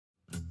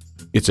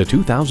It's a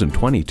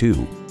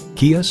 2022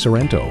 Kia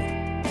Sorento.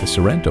 The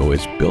Sorento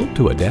is built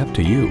to adapt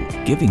to you,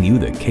 giving you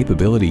the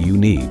capability you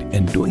need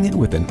and doing it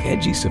with an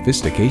edgy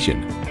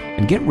sophistication.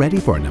 And get ready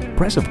for an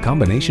impressive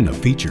combination of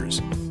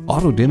features: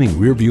 auto-dimming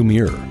rearview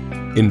mirror,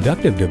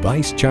 inductive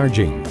device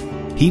charging,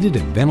 heated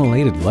and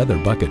ventilated leather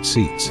bucket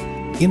seats,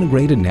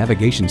 integrated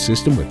navigation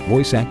system with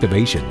voice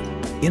activation,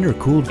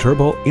 intercooled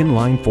turbo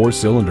inline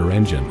 4-cylinder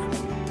engine,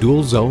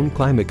 dual zone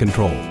climate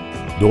control,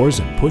 doors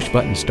and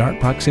push-button start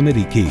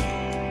proximity key,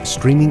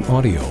 streaming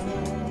audio,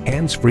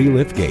 hands-free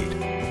liftgate,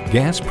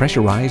 gas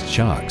pressurized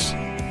shocks,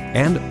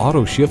 and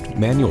auto-shift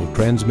manual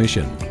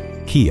transmission.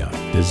 Kia,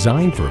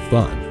 designed for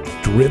fun,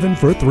 driven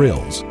for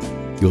thrills.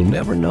 You'll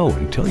never know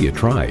until you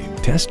try.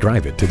 Test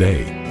drive it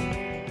today.